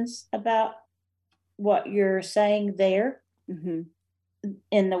assumptions about what you're saying there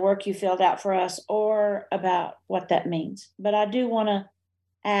in the work you filled out for us, or about what that means. But I do want to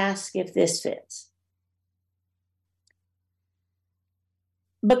ask if this fits.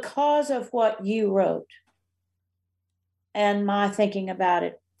 Because of what you wrote and my thinking about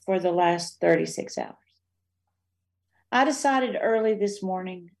it for the last 36 hours, I decided early this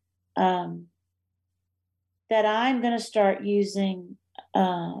morning that I'm going to start using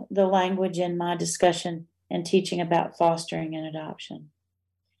the language in my discussion and teaching about fostering and adoption,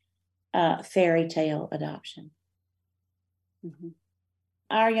 fairy tale adoption.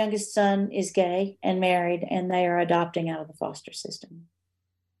 Our youngest son is gay and married, and they are adopting out of the foster system.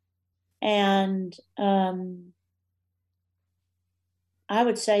 And I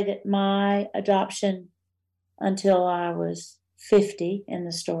would say that my adoption until I was 50 in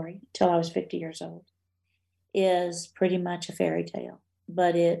the story, till I was 50 years old, is pretty much a fairy tale,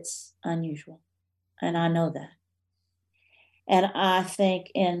 but it's unusual. And I know that. And I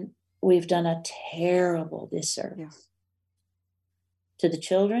think we've done a terrible disservice to the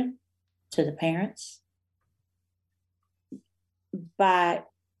children, to the parents, by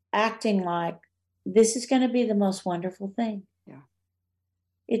acting like this is going to be the most wonderful thing.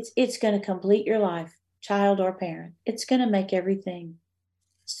 It's going to complete your life, child or parent. It's going to make everything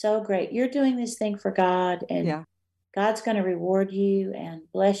so great. You're doing this thing for God, and God's going to reward you and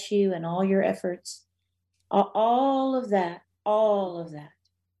bless you and all your efforts. All of that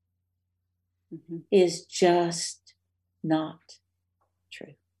is just not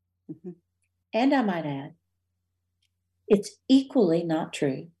true. And I might add, it's equally not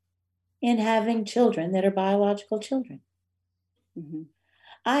true in having children that are biological children.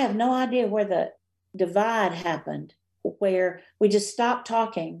 I have no idea where the divide happened, where we just stopped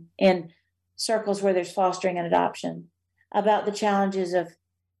talking in circles where there's fostering and adoption about the challenges of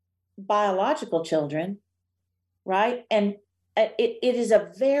biological children, right? And it is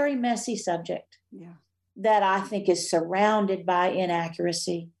a very messy subject that I think is surrounded by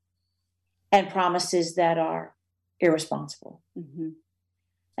inaccuracy and promises that are irresponsible.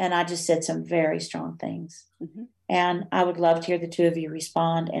 And I just said some very strong things. And I would love to hear the two of you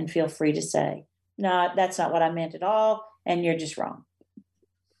respond, and feel free to say, no, that's not what I meant at all, and you're just wrong.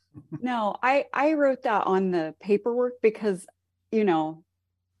 No, I wrote that on the paperwork because,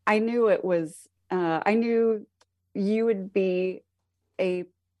 I knew it was, I knew you would be a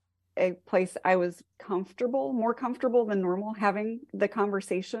place I was more comfortable than normal having the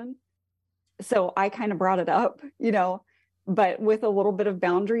conversation. So I kind of brought it up, but with a little bit of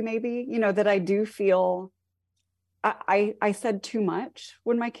boundary, maybe, that I do feel I said too much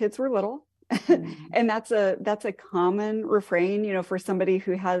when my kids were little. And that's a common refrain, for somebody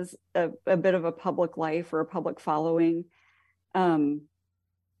who has a bit of a public life or a public following. I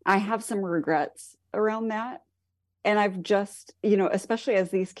have some regrets around that. And I've just, especially as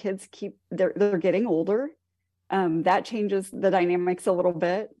these kids they're getting older, that changes the dynamics a little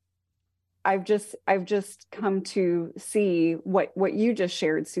bit. I've just come to see what you just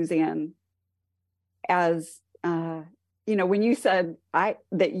shared, Suzanne, as when you said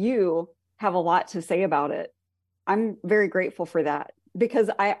that you have a lot to say about it. I'm very grateful for that,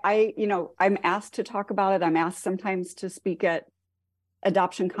 because I'm asked to talk about it. I'm asked sometimes to speak at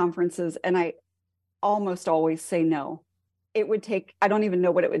adoption conferences, and I almost always say no. I don't even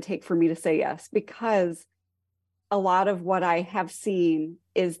know what it would take for me to say yes, because a lot of what I have seen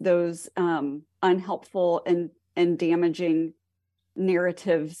is those unhelpful and damaging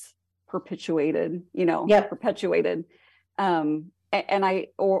narratives perpetuated, perpetuated. And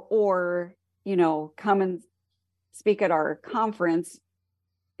come and speak at our conference,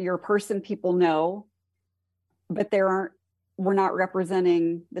 you're a person people know, but we're not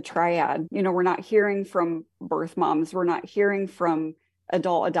representing the triad. You know, we're not hearing from birth moms. We're not hearing from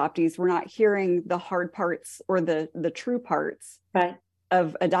adult adoptees. We're not hearing the hard parts or the true parts right.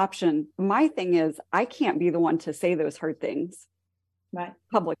 of adoption. My thing is, I can't be the one to say those hard things right.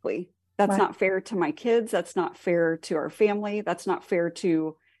 publicly. That's right. not fair to my kids. That's not fair to our family. That's not fair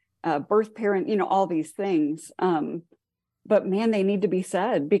to birth parent, you know, all these things. But man, they need to be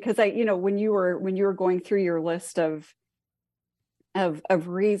said, because when you were going through your list of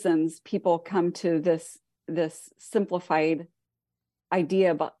reasons people come to this simplified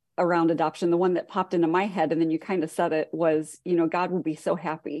idea around adoption, the one that popped into my head, and then you kind of said it, was, you know, God will be so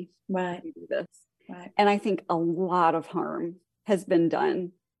happy right. to do this. Right. And I think a lot of harm has been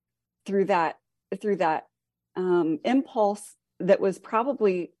done through that impulse that was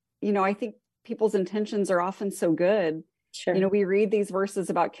probably, you know, I think people's intentions are often so good. Sure. You know, we read these verses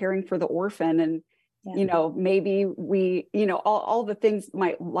about caring for the orphan, and you know, maybe we, you know, all the things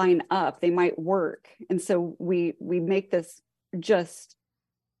might line up, they might work. And so we make this just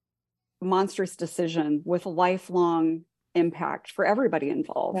monstrous decision with lifelong impact for everybody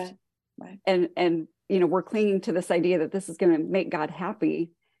involved. Right. Right. And you know, we're clinging to this idea that this is going to make God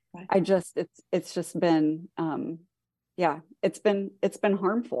happy. Right. It's just been it's been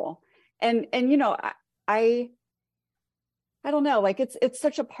harmful. And you know, I don't know, like it's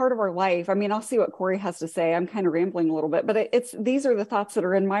such a part of our life. I mean, I'll see what Cory has to say. I'm kind of rambling a little bit, but these are the thoughts that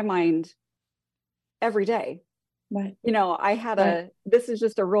are in my mind every day. Right. You know, I had this is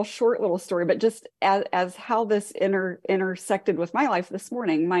just a real short little story, but just as how this intersected with my life this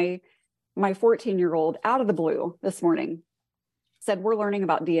morning, my 14-year-old out of the blue this morning said, we're learning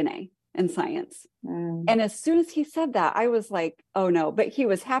about DNA and science. And as soon as he said that, I was like, oh no, but he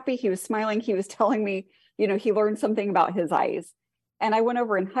was happy. He was smiling. He was telling me, you know, he learned something about his eyes. And I went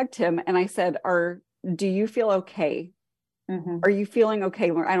over and hugged him and I said, do you feel okay? Mm-hmm. Are you feeling okay?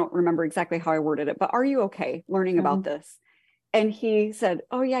 I don't remember exactly how I worded it, but are you okay learning about this? And he said,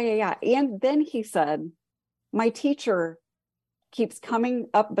 oh yeah. And then he said, my teacher keeps coming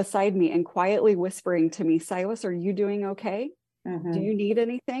up beside me and quietly whispering to me, Silas, are you doing okay? Do you need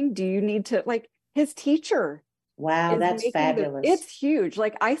anything? Do you need to, like, his teacher? Wow, that's fabulous. It's huge.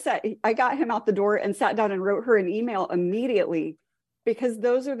 Like I got him out the door and sat down and wrote her an email immediately, because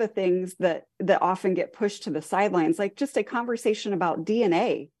those are the things that often get pushed to the sidelines. Like just a conversation about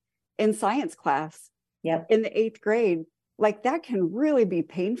DNA in science class in the 8th grade, like that can really be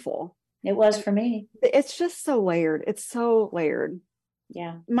painful. It was for me. It's just so layered. It's so layered.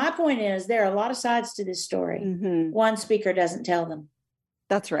 Yeah. My point is, there are a lot of sides to this story. One speaker doesn't tell them.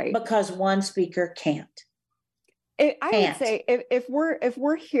 That's right. Because one speaker can't. I would say if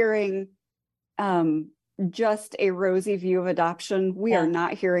we're hearing just a rosy view of adoption, we are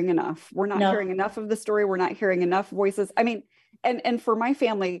not hearing enough. We're not hearing enough of the story. We're not hearing enough voices. I mean, and for my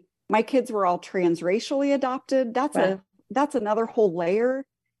family, my kids were all transracially adopted. That's another whole layer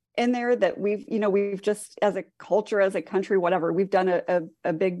in there that we've just, as a culture, as a country, whatever, we've done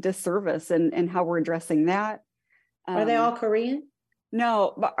a big disservice in how we're addressing that. Are they all Korean?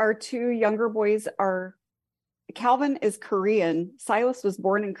 No, but our 2 younger boys are. Calvin is Korean. Silas was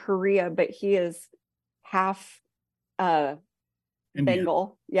born in Korea, but he is half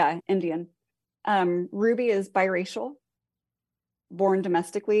Bengal. Yeah, Indian. Ruby is biracial, born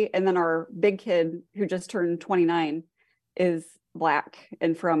domestically. And then our big kid, who just turned 29, is Black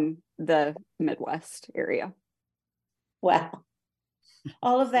and from the Midwest area. Wow.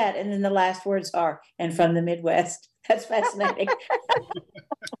 All of that. And then the last words are, and from the Midwest. That's fascinating.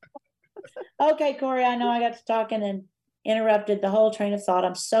 Okay, Cory, I know I got to talking and interrupted the whole train of thought.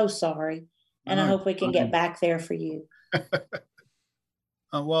 I'm so sorry. And I hope we can get back there for you.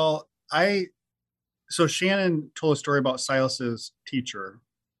 So Shannan told a story about Silas's teacher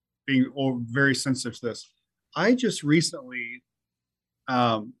being very sensitive to this. I just recently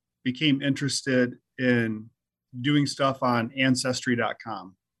became interested in doing stuff on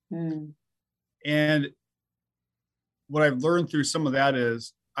ancestry.com. And what I've learned through some of that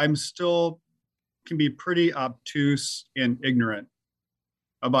is I'm still can be pretty obtuse and ignorant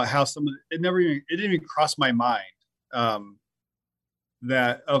about how it didn't even cross my mind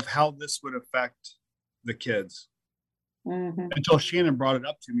that of how this would affect the kids until Shannan brought it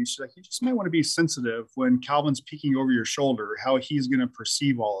up to me. She's like, you just might want to be sensitive when Calvin's peeking over your shoulder, how he's going to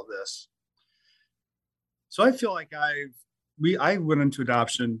perceive all of this. So I feel like I went into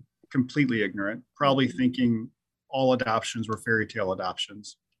adoption completely ignorant, probably thinking all adoptions were fairy tale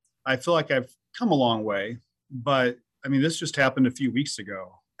adoptions. I feel like I've come a long way, but I mean, this just happened a few weeks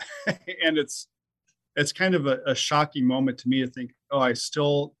ago and it's it's kind of a shocking moment to me to think, oh, I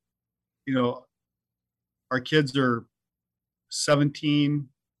still, our kids are 17,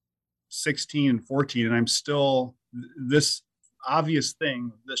 16, and 14, and I'm still, this obvious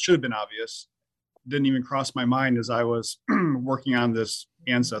thing that should have been obvious didn't even cross my mind as I was working on this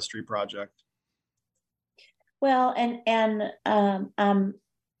ancestry project. Well, and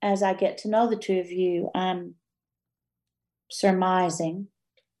as I get to know the two of you, I'm surmising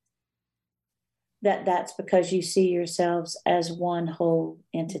that that's because you see yourselves as one whole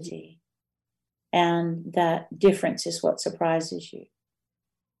entity, and that difference is what surprises you,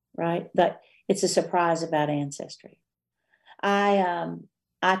 right? But it's a surprise about ancestry.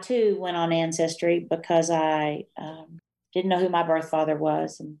 I too went on Ancestry because I didn't know who my birth father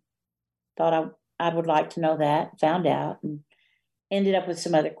was and thought I would like to know that, found out, and ended up with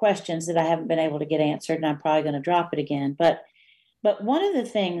some other questions that I haven't been able to get answered, and I'm probably going to drop it again. But one of the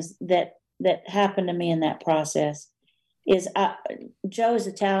things that happened to me in that process is Joe is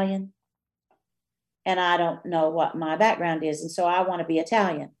Italian, and I don't know what my background is, and so I want to be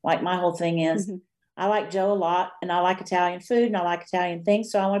Italian. Like, my whole thing is, I like Joe a lot, and I like Italian food, and I like Italian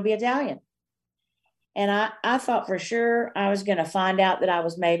things, so I want to be Italian. And I thought for sure I was going to find out that I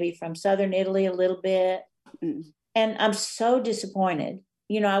was maybe from Southern Italy a little bit. And I'm so disappointed.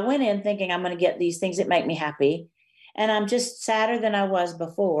 I went in thinking I'm going to get these things that make me happy. And I'm just sadder than I was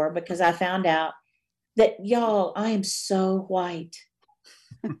before, because I found out that, y'all, I am so white.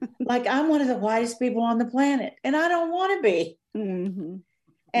 Like, I'm one of the whitest people on the planet, and I don't want to be.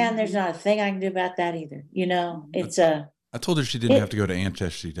 And there's not a thing I can do about that either. It's I told her she didn't have to go to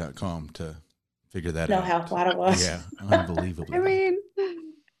ancestry.com to figure that out. Know how white I was. Yeah, unbelievably. I mean,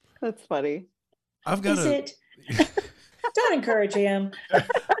 that's funny. I've got it? Don't encourage him.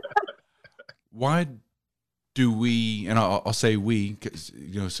 Why do we, and I'll say we, because,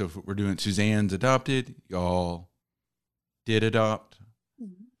 so if we're doing Suzanne's adopted, y'all did adopt.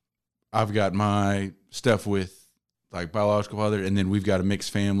 I've got my stuff with, like, biological father, and then we've got a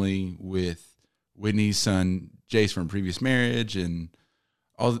mixed family with Whitney's son Jace from previous marriage, and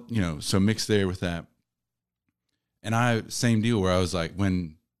all, so mixed there with that. And same deal where I was like,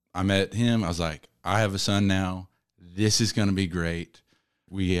 when I met him, I was like, I have a son now. This is going to be great.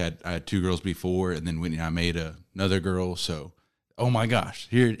 I had two girls before, and then Whitney and I made another girl. So, oh my gosh,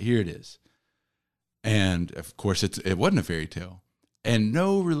 here it is. And of course, it wasn't a fairy tale, and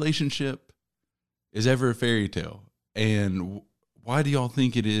no relationship is ever a fairy tale. And why do y'all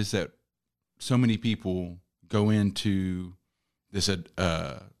think it is that so many people go into this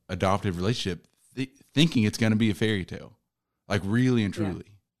adoptive relationship thinking it's going to be a fairy tale, like, really and truly?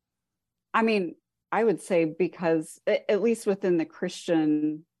 Yeah. I mean, I would say because, at least within the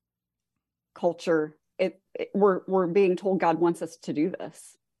Christian culture, we're being told God wants us to do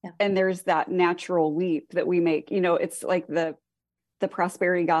this. Yeah. And there's that natural leap that we make. It's like the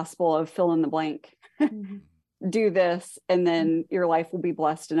prosperity gospel of fill in the blank. Do this, and then your life will be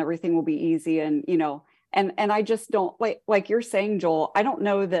blessed and everything will be easy. And, and I just don't, like you're saying, Joel, I don't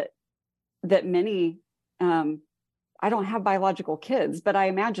know that many, I don't have biological kids, but I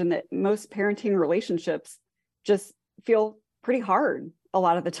imagine that most parenting relationships just feel pretty hard a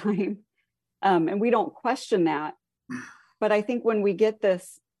lot of the time. And we don't question that. But I think when we get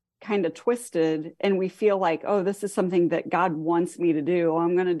this kind of twisted and we feel like, oh, this is something that God wants me to do,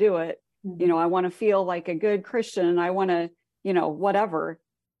 I'm going to do it. I want to feel like a good Christian. I want to, whatever.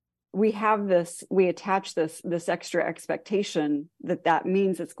 We attach this extra expectation that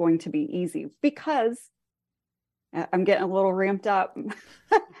means it's going to be easy, because I'm getting a little ramped up.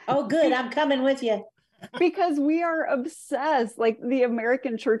 Oh, good. I'm coming with you. Because we are obsessed, like the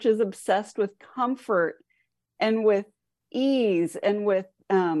American church is obsessed with comfort and with ease and with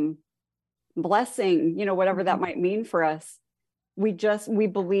blessing, whatever that might mean for us. We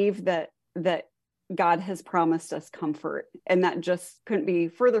believe that God has promised us comfort, and that just couldn't be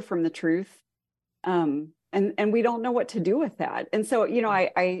further from the truth. And we don't know what to do with that. And so,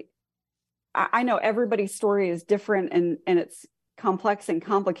 I know everybody's story is different, and it's complex and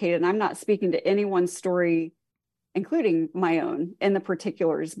complicated. And I'm not speaking to anyone's story, including my own, in the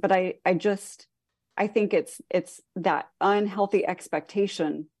particulars, but I think it's that unhealthy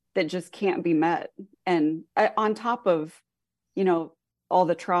expectation that just can't be met. And on top of, all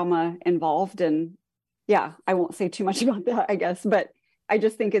the trauma involved. And yeah, I won't say too much about that, I guess, but I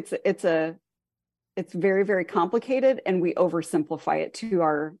just think it's very, very complicated, and we oversimplify it to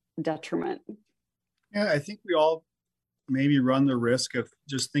our detriment. Yeah, I think we all maybe run the risk of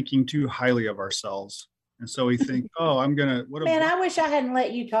just thinking too highly of ourselves. And so we think, oh, I wish I hadn't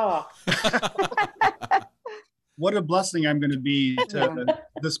let you talk. What a blessing I'm going to be to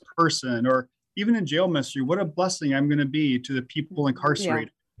this person. Or, even in jail ministry, what a blessing I'm going to be to the people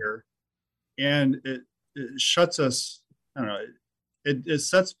incarcerated here. And it shuts us, I don't know, it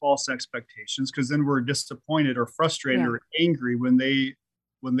sets false expectations, because then we're disappointed or frustrated or angry when they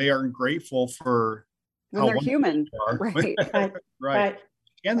aren't grateful for when they're human. Right.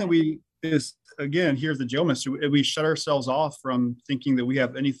 And then again, here's the jail ministry, we shut ourselves off from thinking that we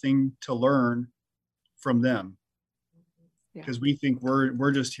have anything to learn from them, because we think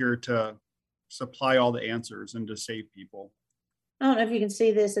we're just here to supply all the answers and to save people. I don't know if you can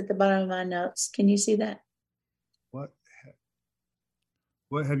see this at the bottom of my notes. Can you see that?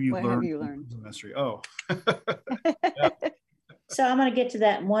 What have you learned from the ministry? Oh. So I'm going to get to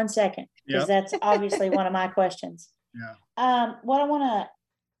that in 1 second, because that's obviously one of my questions. Yeah. What I want to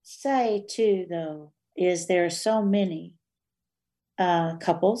say too, though, is there are so many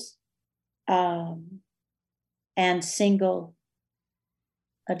couples and single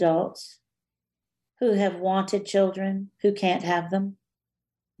adults who have wanted children who can't have them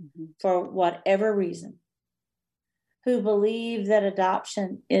for whatever reason, who believe that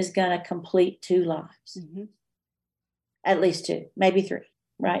adoption is going to complete 2 lives, at least 2, maybe 3,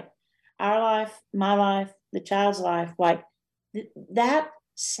 right? Our life, my life, the child's life, like that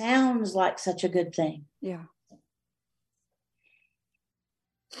sounds like such a good thing. Yeah.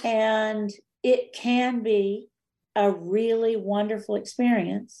 And it can be a really wonderful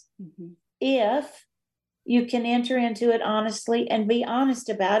experience if you can enter into it honestly and be honest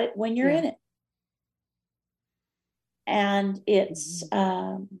about it when you're in it. And it's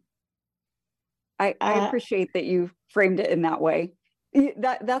I appreciate that you framed it in that way.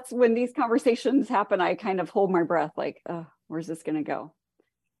 That's when these conversations happen, I kind of hold my breath, like, oh, where's this going to go?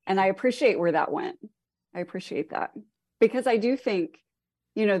 And I appreciate where that went. I appreciate that, because I do think,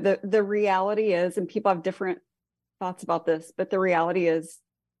 the reality is, and people have different thoughts about this, but the reality is,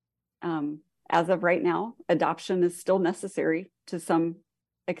 as of right now, adoption is still necessary to some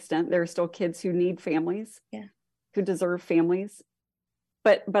extent. There are still kids who need families, who deserve families.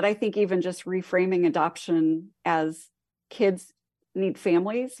 But I think even just reframing adoption as kids need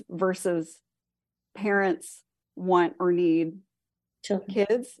families versus parents want or need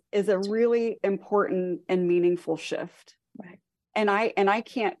kids is a really important and meaningful shift. Right. And I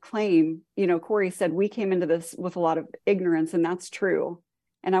can't claim, Cory said we came into this with a lot of ignorance, and that's true.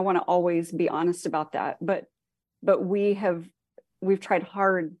 And I want to always be honest about that. But we've tried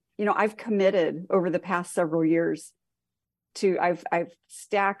hard. I've committed over the past several years to, I've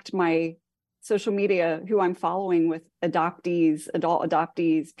stacked my social media, who I'm following, with adult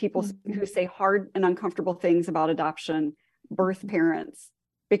adoptees, people who say hard and uncomfortable things about adoption, birth parents,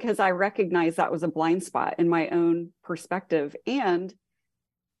 because I recognize that was a blind spot in my own perspective. And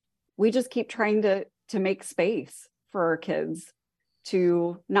we just keep trying to make space for our kids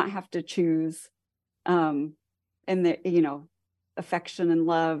to not have to choose, and the, affection and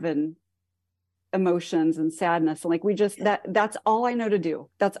love and emotions and sadness. And like, that's all I know to do.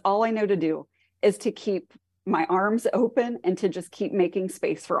 That's all I know to do, is to keep my arms open and to just keep making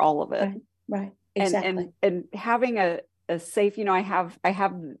space for all of it. Right. Exactly. And having a safe, I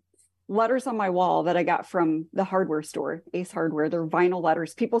have letters on my wall that I got from the hardware store, Ace Hardware. They're vinyl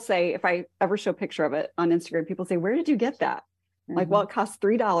letters. People say, if I ever show a picture of it on Instagram, people say, where did you get that? Like, well, it costs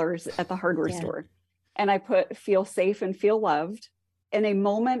 $3 at the hardware store. And I put feel safe and feel loved in a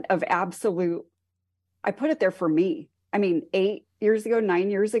moment of absolute, I put it there for me. I mean, 8 years ago,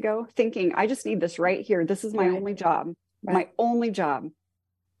 9 years ago, thinking, I just need this right here. This is my only job, my only job.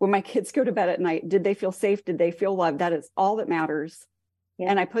 When my kids go to bed at night, did they feel safe? Did they feel loved? That is all that matters.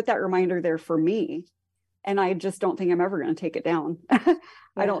 And I put that reminder there for me. And I just don't think I'm ever going to take it down.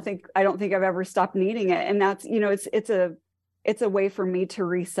 I don't think I've ever stopped needing it. And that's, it's a way for me to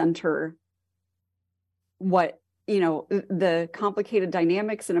recenter what, the complicated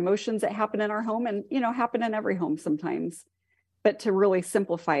dynamics and emotions that happen in our home, and, happen in every home sometimes, but to really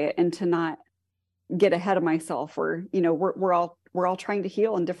simplify it and to not get ahead of myself, or, we're all trying to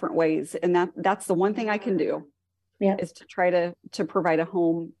heal in different ways. And that's the one thing I can do, is to try to provide a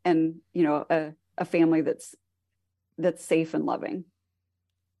home and, a family that's safe and loving.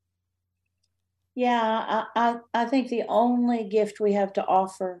 Yeah, I think the only gift we have to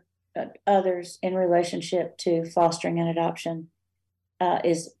offer others in relationship to fostering and adoption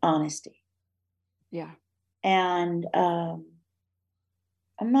is honesty. Yeah. And I'm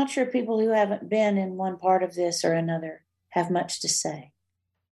not sure people who haven't been in one part of this or another have much to say.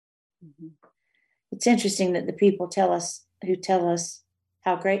 It's interesting that the people who tell us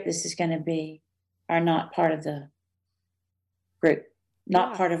how great this is going to be are not part of the group,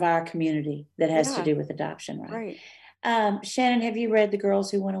 not part of our community that has to do with adoption, right? Shannan, have you read The Girls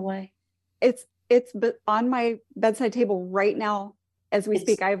Who Went Away? It's on my bedside table right now as we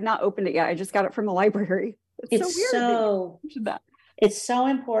speak. I have not opened it yet. I just got it from the library. It's so weird that it's so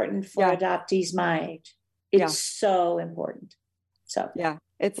important for adoptees my age. It's so important. So yeah,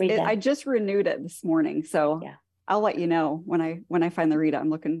 I just renewed it this morning, so I'll let you know when I finally read it. I'm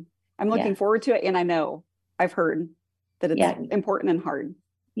looking forward to it, and I know I've heard that it's important and hard.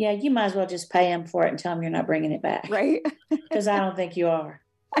 Yeah, you might as well just pay them for it and tell them you're not bringing it back, right? Because I don't think you are.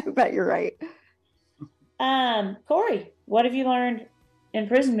 I bet you're right. Cory, what have you learned in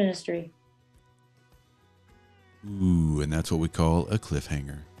prison ministry? Ooh, and that's what we call a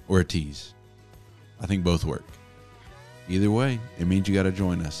cliffhanger or a tease. I think both work. Either way, it means you got to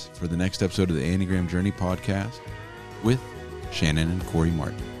join us for the next episode of the Enneagram Journey podcast with Shannan and Cory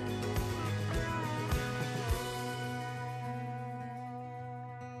Martin.